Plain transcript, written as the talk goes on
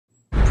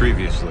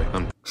Previously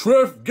on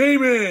Trif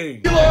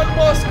Gaming! Elon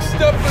Musk,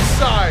 step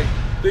aside!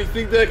 They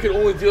think they can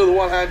only deal with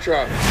one hand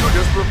trap.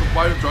 You're desperate for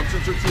 5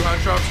 instructions or 2 hand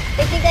traps?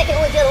 They think they can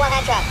only deal with one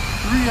hand trap.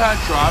 3 hand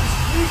traps?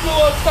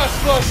 Nikola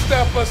Tesla,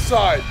 step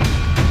aside!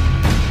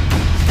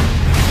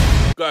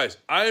 Guys,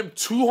 I am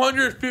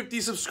 250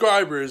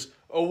 subscribers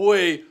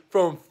away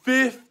from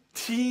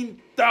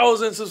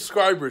 15,000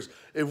 subscribers.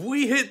 If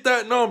we hit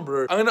that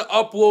number, I'm gonna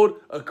upload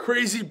a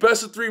crazy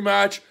best of 3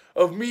 match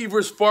of me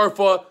versus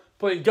Farfa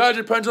playing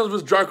Gadget Pendulums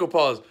versus Draco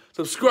Palace.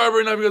 Subscribe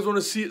right now if you guys want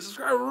to see it.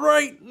 Subscribe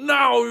right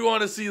now if you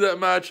want to see that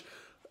match.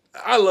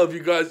 I love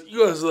you guys.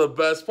 You guys are the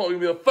best. Probably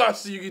gonna be the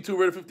fastest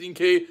YouTuber to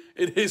 15K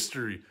in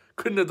history.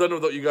 Couldn't have done it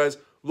without you guys.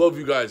 Love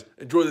you guys.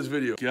 Enjoy this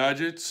video.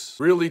 Gadgets?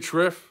 Really,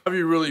 Trif? Have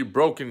you really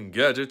broken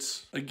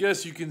gadgets? I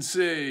guess you can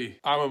say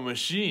I'm a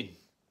machine.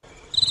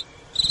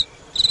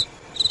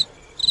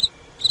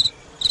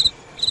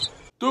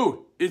 Dude,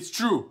 it's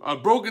true.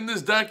 I've broken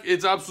this deck.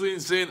 It's absolutely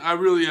insane. I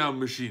really am a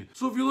machine.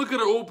 So if you look at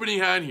our opening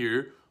hand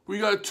here, we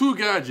got 2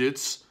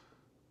 gadgets,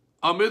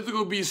 a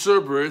Mythical Beast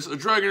Cerberus, a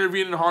Dragon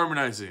Ravine, and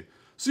Harmonizing.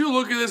 So you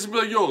look at this and be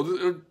like, yo,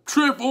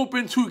 Trif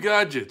opened 2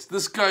 gadgets.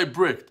 This guy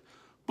bricked.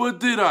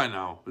 But did I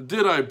now?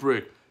 Did I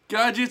brick?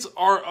 Gadgets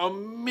are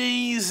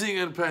amazing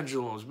in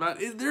Pendulums, man.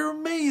 They're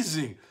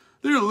amazing.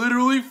 They're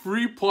literally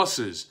free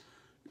pluses.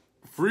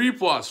 Free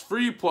plus,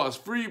 free plus,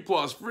 free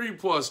plus, free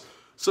plus.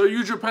 So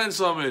Yugioh pen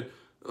summon.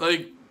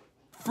 Like,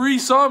 free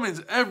summons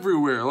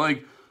everywhere.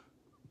 Like,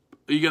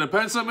 you get a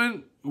pen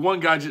summon, 1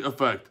 gadget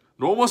effect.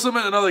 Normal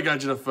summon, another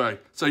gadget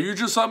effect. So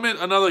Yugioh summon,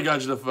 another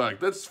gadget effect.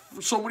 That's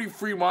so many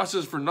free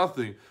monsters for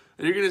nothing.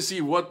 And you're going to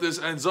see what this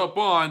ends up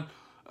on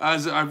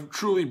as I've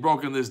truly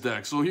broken this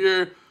deck. So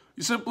here,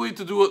 you simply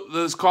to do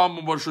this combo,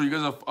 I'm going to show you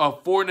guys a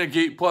 4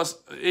 negate plus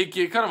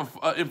 8 kind of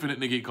an infinite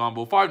negate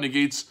combo. 5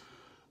 negates.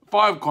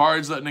 5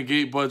 cards that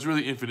negate, but it's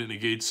really infinite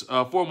negates.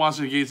 4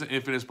 monster negates and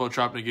infinite spell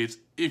trap negates,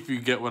 if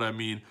you get what I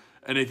mean,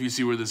 and if you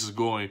see where this is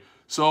going.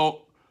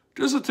 So,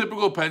 just a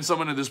typical pen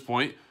summon at this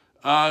point.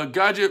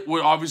 Gadget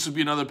would obviously be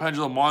another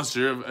pendulum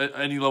monster at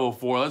any level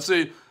 4. Let's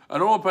say a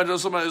normal pendulum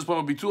summon at this point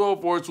would be 2 level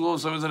 4s, 2 level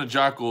 7s, and a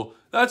jackal.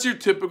 That's your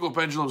typical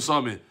pendulum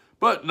summon.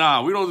 But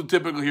nah, we don't do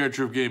typical here at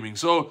Trif Gaming.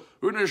 So,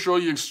 we're going to show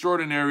you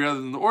extraordinary rather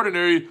than the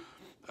ordinary.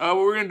 What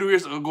we're going to do here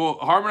is go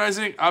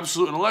Harmonizing,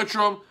 Absolute, and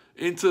Electrum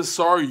into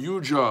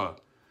Yugioh.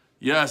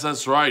 Yes,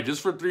 that's right.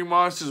 Just for 3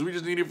 monsters, we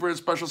just need it for a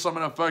special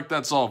summon effect.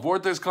 That's all.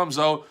 Vortex comes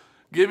out,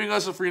 giving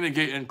us a free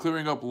negate and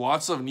clearing up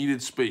lots of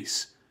needed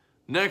space.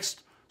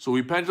 Next, so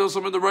we pendulum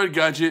summon the red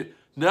gadget.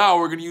 Now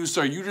we're going to use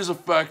Yugioh's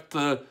effect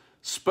to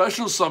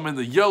special summon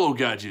the yellow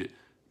gadget.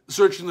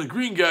 Searching the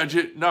green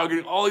gadget, now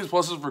getting all these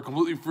pluses for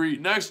completely free.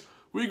 Next,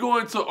 we go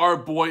into our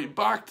boy,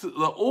 back to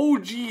the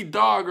OG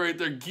dog right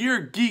there,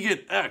 Gear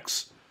Gigan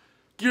X.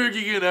 Gear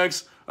Gigan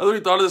X. I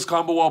literally thought of this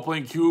combo while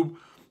playing Cube.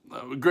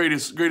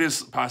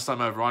 Greatest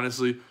pastime ever,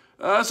 honestly.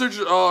 Search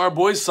our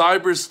boy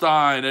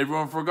Cyberstein.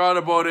 Everyone forgot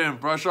about him.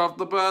 Fresh off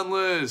the ban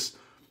list.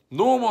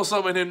 Normal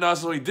summon him now,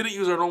 so he didn't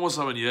use our normal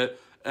summon yet.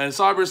 And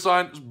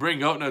Cyberstein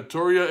bring out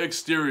Naturia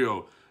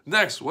Exterio.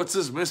 Next, what's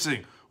this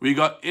missing? We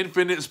got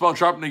infinite spell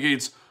trap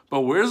negates.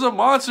 But where's the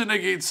monster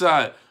negates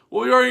at?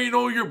 Well, you already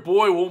know your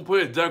boy won't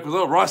play a deck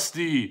without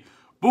Rusty.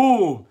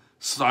 Boom.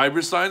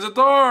 Cyberstein's a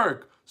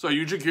dark. So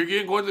Yugioh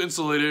Kirky going to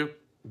insulate it.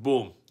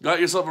 Boom. Got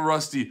yourself a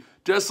Rusty.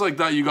 Just like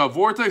that, you got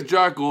Vortex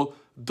Jackal,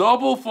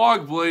 double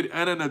Fog Blade,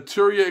 and a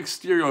Naturia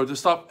Exterio to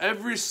stop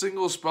every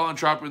single spell and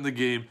trap in the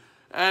game,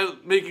 and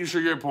making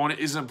sure your opponent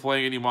isn't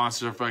playing any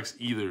monster effects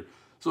either.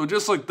 So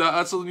just like that,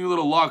 that's a new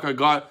little lock I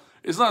got.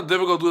 It's not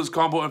difficult to do this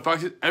combo. In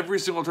fact, every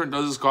single turn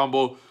does this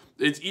combo.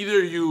 It's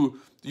either you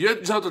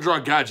just have to draw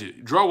a gadget.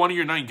 You draw one of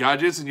your 9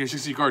 gadgets in your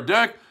 60-card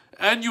deck,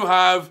 and you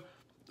make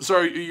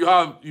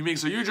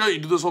Yugioh, you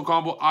do this whole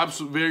combo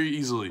absolutely very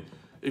easily.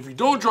 If you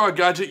don't draw a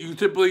gadget, you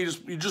typically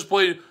just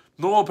play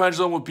normal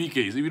pendulum with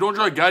PKs. If you don't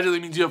draw a gadget,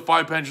 that means you have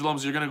 5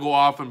 pendulums. You're going to go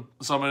off and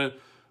summon it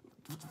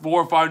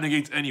 4 or 5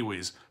 negates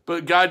anyways.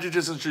 But gadget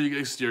just ensure you get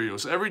Exterio.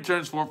 So every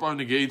turn is 4 or 5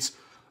 negates.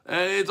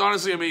 And it's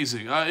honestly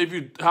amazing. If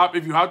you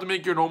have to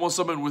make your normal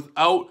summon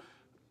without...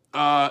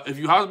 if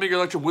you have to make your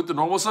Electrum with the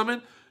normal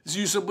summon, so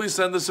you simply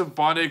send the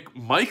Symphonic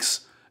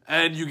Mics,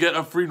 and you get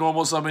a free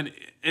normal summon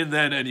in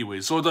then anyway.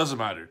 So it doesn't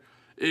matter.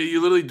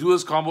 You literally do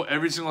this combo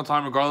every single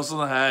time, regardless of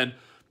the hand.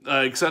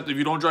 Except if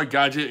you don't draw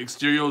Gadget,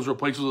 Exterio is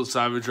replaced with a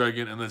Savage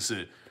Dragon, and that's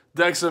it.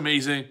 Deck's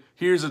amazing.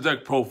 Here's the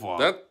deck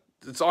profile.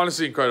 It's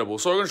honestly incredible.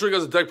 So I'm going to show you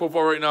guys the deck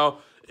profile right now.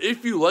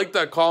 If you like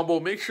that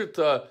combo, make sure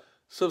to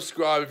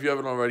subscribe if you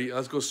haven't already.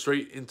 Let's go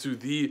straight into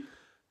the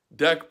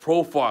deck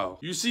profile.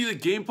 You see, the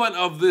game plan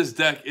of this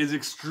deck is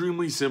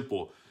extremely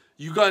simple.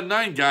 You got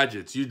 9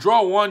 gadgets. You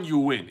draw 1, you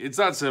win. It's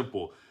that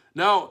simple.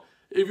 Now,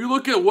 if you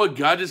look at what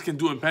gadgets can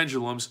do in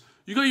Pendulums,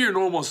 you got your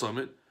normal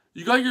summon,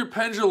 you got your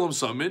Pendulum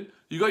summon,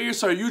 you got your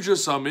Yugioh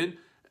summon,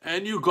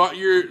 and you got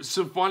your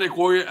Symphonic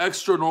Warrior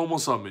extra normal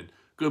summon.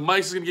 Good,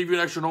 Mike's going to give you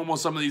an extra normal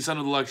summon that you send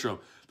to the Electrum.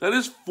 That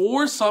is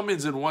 4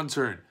 summons in 1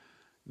 turn.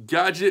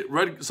 Gadget,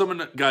 red,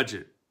 summon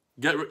Gadget.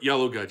 Get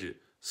yellow Gadget.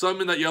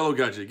 Summon that yellow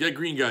Gadget. Get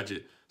green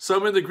Gadget.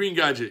 Summon the green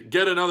Gadget.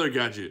 Get another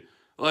Gadget.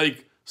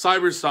 Like,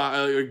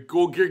 Cyberstein,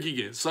 go Gear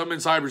Gigant, summon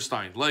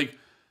Cyberstein. Like,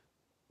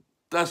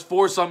 that's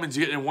 4 summons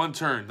you get in 1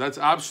 turn. That's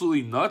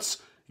absolutely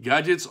nuts.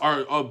 Gadgets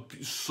are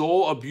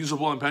so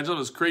abusable in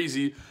Pendulum. It's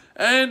crazy.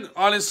 And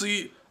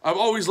honestly, I've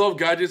always loved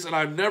gadgets, and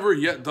I've never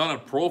yet done a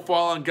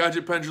profile on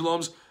Gadget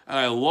Pendulums. And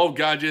I love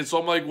gadgets, so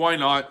I'm like, why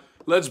not?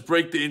 Let's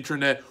break the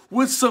internet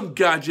with some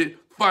Gadget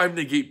 5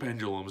 Negate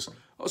Pendulums.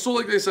 So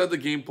like they said, the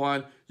game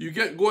plan, you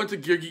go into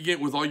Gear Gigant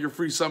with all your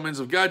free summons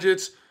of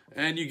gadgets,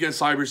 and you get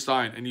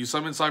Cyberstein. And you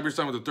summon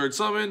Cyberstein with the 3rd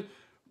summon,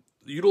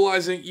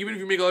 utilizing, even if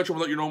you make Electrum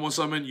without your normal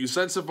summon, you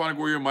send Symphonic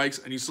Warrior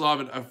Mics, and you still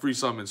have a free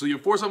summon. So you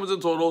have 4 summons in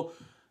total.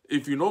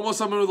 If you normal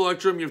summon with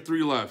Electrum, you have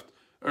 3 left.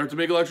 Or to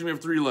make Electrum, you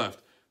have 3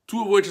 left.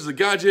 2 of which is a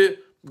Gadget.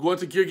 Go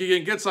into Gear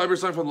Gigant, get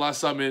Cyberstein from the last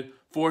summon,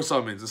 4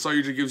 summons. And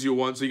Sayuja gives you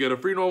 1, so you get a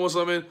free normal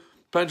summon,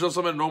 Pendulum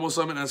summon, normal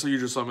summon, and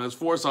Sayuja summon. That's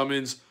 4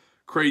 summons.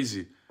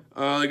 Crazy.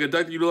 Like a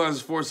deck that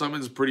utilizes 4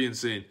 summons is pretty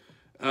insane.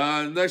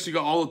 Next, you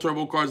got all the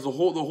turbo cards, the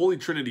Holy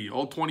Trinity,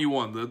 all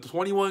 21. The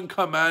 21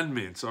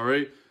 commandments,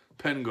 alright?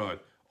 Pen God.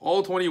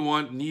 All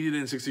 21 needed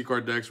in 60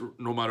 card decks,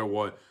 no matter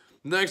what.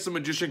 Next, the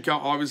Magician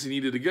count, obviously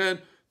needed again.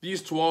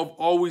 These 12,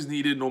 always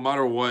needed, no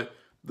matter what.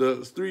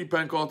 The 3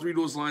 Pen Call, 3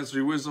 Duelist Lines,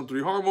 3 Wisdom,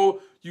 3 Harmo,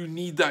 you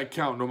need that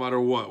count, no matter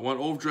what. 1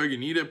 Oath Dragon,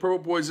 need it. Purple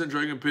Poison,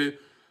 Dragon Pit.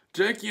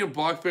 Janky and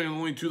Black Fang are the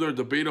only 2 that are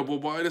debatable,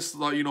 but I just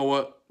thought, you know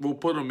what, we'll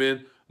put them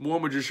in. More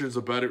Magicians,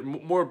 the better.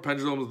 More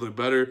Pendulums, the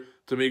better,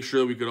 to make sure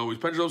that we could always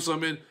Pendulum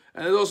summon.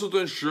 And it's also to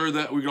ensure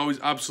that we can always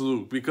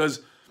Absolute,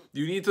 because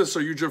you need to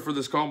Sayuja for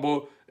this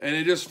combo, and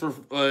it just, for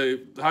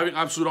having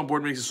Absolute on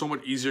board makes it so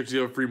much easier because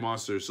you have a free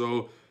monster.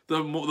 So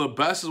the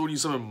best is when you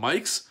summon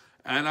Mics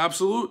and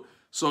Absolute.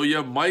 So you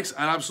have Mics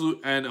and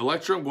Absolute and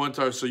Electrum going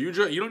to our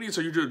Sayuja. You don't need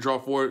Sayuja to draw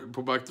 4,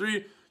 put back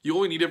 3. You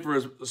only need it for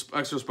an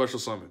extra special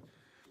summon.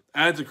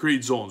 And to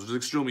create zones, which is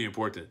extremely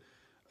important.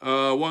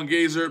 1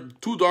 Gazer,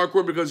 2 Dark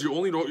Worm, because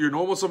you're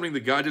normal summoning the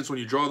gadgets when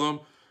you draw them,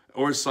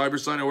 or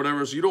Cyberstein or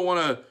whatever, so you don't want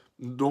to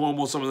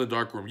normal summon the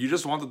Dark Worm. You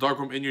just want the Dark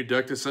Worm in your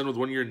deck to send with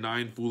one of your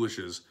 9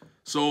 Foolishes.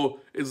 So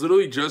it's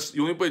literally just,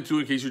 you only play 2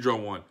 in case you draw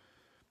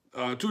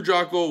 1. 2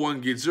 Jocko,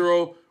 1 Gate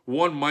 0,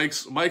 1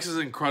 Mics. Mics is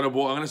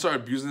incredible. I'm going to start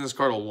abusing this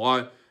card a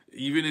lot,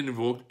 even in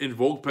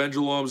Invoke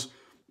Pendulums.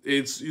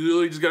 You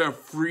literally just get a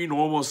free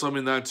normal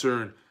summon that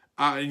turn.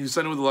 And you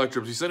send it with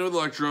Electrum. So you send it with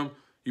Electrum,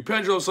 you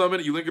Pendulum summon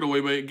it, you link it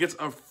away, but it gets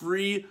a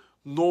free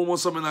normal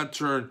summon that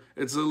turn.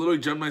 It's a literally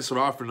Gemini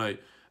Seraphonite.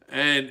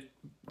 And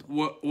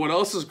what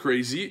else is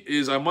crazy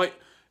is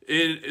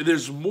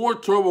there's more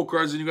turbo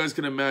cards than you guys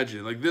can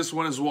imagine. Like this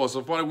one as well. So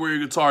Symphonic Warrior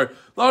Guitar.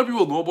 A lot of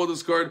people know about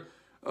this card.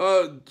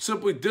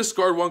 Simply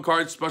discard 1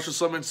 card, special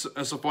summon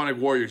a Symphonic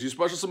Warrior. So you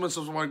special summon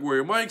Symphonic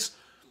Warrior Mics,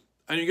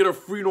 and you get a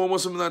free normal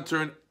summon that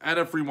turn and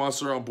a free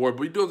monster on board.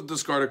 But you do have to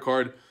discard a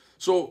card.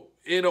 So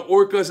in an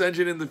Orcas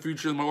engine in the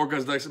future, in my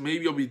Orcas decks,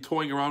 maybe I'll be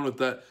toying around with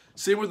that.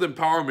 Same with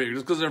Empowerment,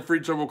 just because they're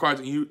free turbo cards,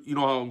 and you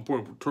know how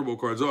important turbo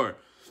cards are.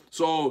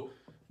 So,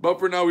 but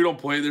for now, we don't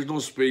play it. There's no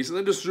space. And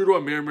then Destrudo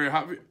and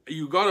Mirror,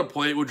 you gotta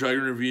play it with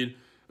Dragon Ravine.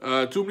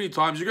 Too many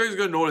times. You guys are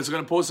gonna notice. I'm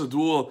gonna post a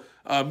duel,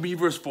 me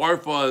versus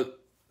Farfa,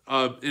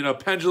 in a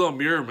Pendulum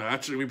Mirror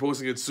match. I'm gonna be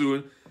posting it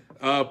soon.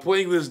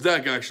 Playing this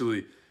deck,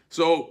 actually.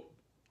 So,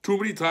 too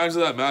many times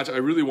in that match, I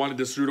really wanted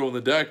Destrudo in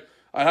the deck.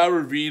 I had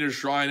Ravine and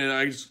Shrine,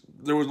 and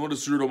there was no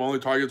Destrudo. My only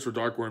targets were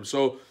Dark Worm.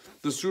 So,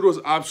 Destrudo is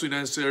absolutely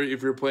necessary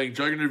if you're playing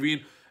Dragon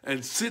Ravine.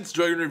 And since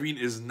Dragon Ravine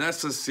is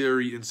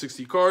necessary in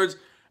 60 cards,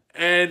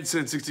 and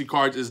since 60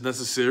 cards is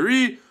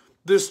necessary,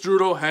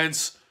 Destrudo,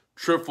 hence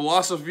Trif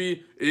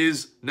Philosophy,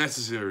 is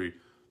necessary.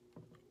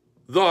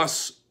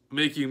 Thus,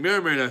 making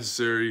Mirror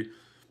necessary.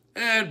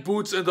 And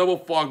Boots and Double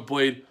Fog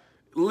Blade,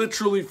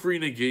 literally free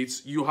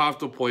negates. You have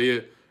to play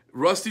it.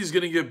 Rusty's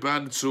going to get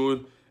banned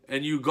soon,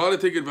 and you got to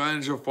take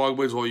advantage of Fog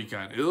Blades while you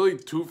can. It's literally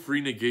 2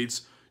 free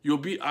negates. You'll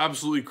be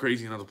absolutely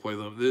crazy not to play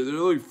them. They're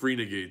literally free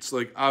negates,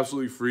 like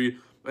absolutely free.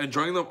 And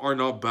drawing them are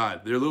not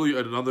bad. They're literally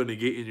another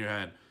negate in your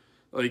hand.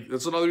 Like,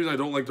 that's another reason I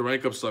don't like the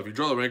rank up stuff. You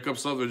draw the rank up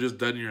stuff, they're just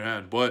dead in your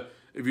hand. But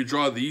if you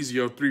draw these,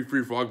 you have 3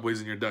 free Fog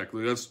Blades in your deck.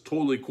 Like, that's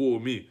totally cool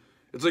with me.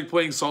 It's like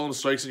playing Solemn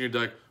Strikes in your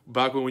deck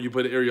back when you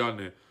played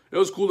Ariadne. It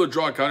was cool to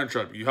draw a counter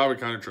trap. You have a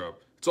counter trap.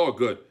 It's all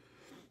good.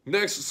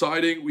 Next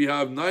siding, we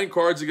have 9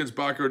 cards against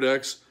backer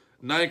decks,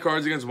 9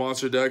 cards against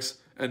monster decks,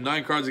 and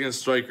 9 cards against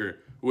striker,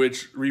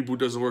 which Reboot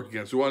doesn't work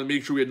against. We want to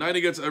make sure we have 9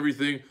 against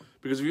everything,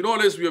 because if you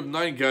notice, we have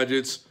 9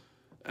 gadgets,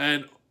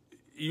 and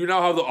you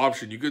now have the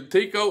option. You could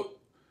take out,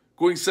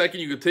 going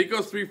second, you could take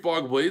out 3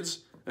 Fog Blades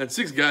and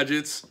 6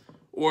 gadgets,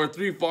 or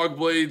 3 Fog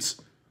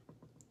Blades,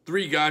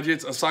 3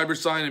 gadgets, a Cyber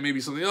Sign, and maybe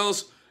something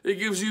else. It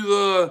gives you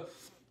the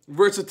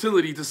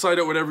versatility to side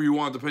out whatever you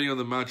want, depending on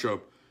the matchup.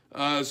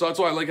 So that's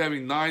why I like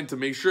having 9 to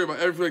make sure. If I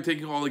ever feel like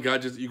taking all the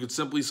gadgets, you could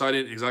simply side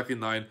in exactly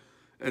 9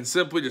 and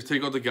simply just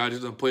take out the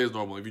gadgets and play as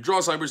normal. If you draw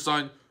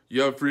Cyberstein,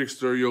 you have free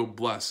Exterio,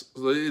 bless.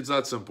 So it's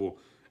that simple.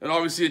 And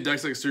obviously in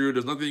decks like Exterio,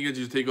 there's nothing against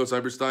you to take out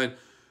Cyberstein,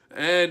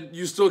 and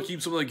you still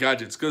keep some of the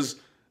gadgets, because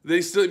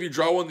they still, if you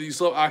draw one, you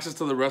still have access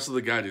to the rest of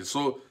the gadgets.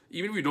 So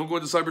Even if you don't go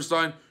into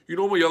Cyberstein, you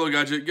normal yellow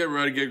gadget, get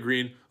red, get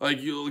green.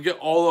 Like, you'll get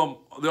all of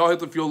them. They all hit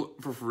the field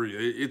for free.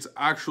 It's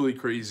actually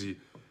crazy.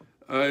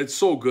 It's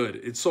so good.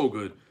 It's so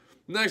good.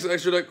 Next,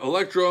 extra deck,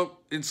 Electra,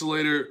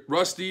 Insulator,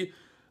 Rusty.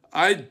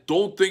 I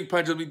don't think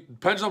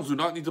Pendulums do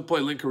not need to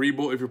play Link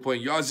Karibo if you're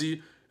playing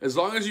Yazi. As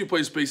long as you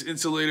play Space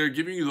Insulator,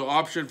 giving you the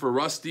option for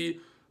Rusty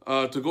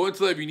to go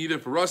into that if you need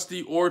it for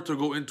Rusty, or to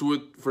go into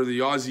it for the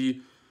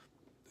Yazi.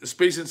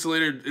 Space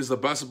Insulator is the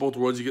best of both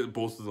worlds. You get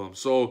both of them.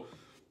 So,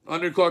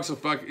 Underclock's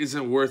effect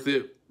isn't worth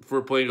it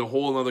for playing a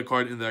whole another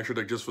card in the extra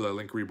deck just for that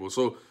Link Karibo.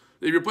 So,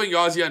 if you're playing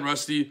Yazi and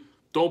Rusty,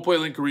 don't play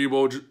Link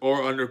Karibo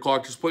or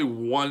Underclock. Just play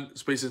one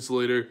Space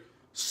Insulator.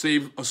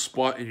 Save a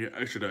spot in your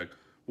extra deck.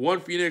 One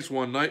Phoenix,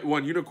 one Knight,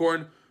 one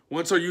Unicorn.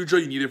 One Star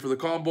Yugioh, you need it for the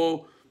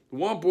combo.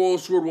 One Boral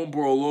Sword, one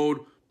Boral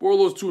Load.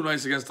 Boral's too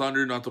nice against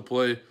Thunder not to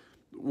play.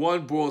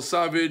 One Boral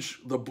Savage.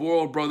 The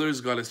Boral brothers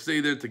got to stay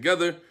there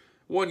together.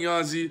 One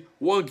Yazi.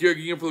 One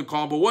Gear for the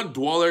combo. One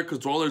Dweller, because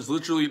Dweller is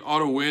literally an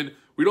auto win.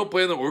 We don't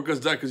play in the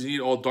Orcas deck because you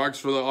need all darks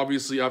for that,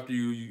 obviously, after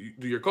you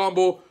do your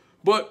combo.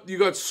 But you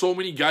got so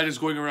many gadgets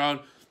going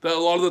around that a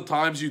lot of the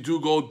times you do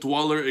go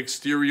Dweller,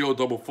 Exterio,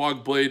 Double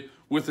Fog Blade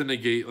with a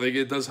Negate. Like,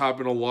 it does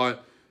happen a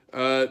lot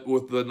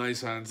with the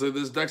nice hands. Like,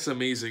 this deck's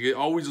amazing. It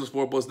always does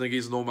 4+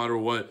 Negates no matter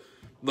what.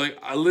 Like,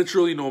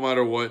 literally no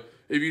matter what.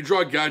 If you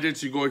draw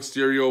gadgets, you go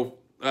Exterio,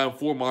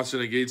 4 Monster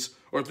Negates,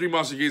 or 3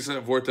 Monster Negates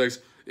and Vortex.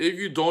 If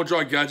you don't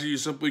draw gadget, you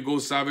simply go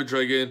Savage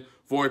Dragon,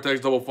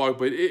 Vortex, Double Fog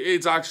Blade.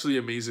 It's actually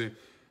amazing.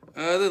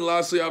 And then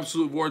lastly,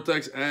 Absolute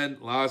Vortex.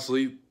 And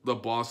lastly, the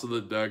boss of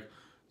the deck,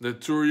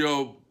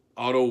 Naturio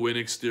Auto Win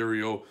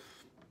Exterio.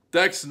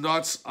 Deck's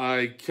nuts.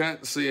 I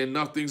can't say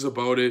enough things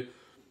about it.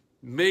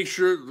 Make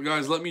sure,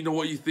 guys, let me know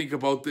what you think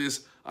about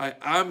this. I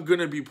am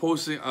going to be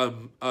posting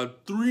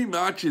 3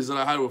 matches that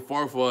I had with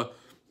Farfa,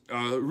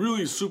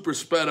 really super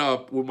sped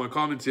up with my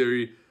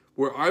commentary,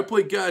 where I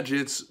play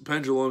Gadgets,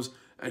 Pendulums,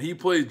 and he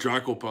plays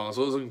Dracopal.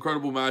 So those are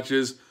incredible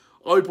matches.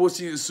 I'll be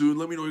posting it soon.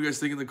 Let me know what you guys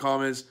think in the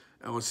comments,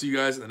 and we'll see you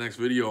guys in the next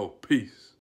video. Peace.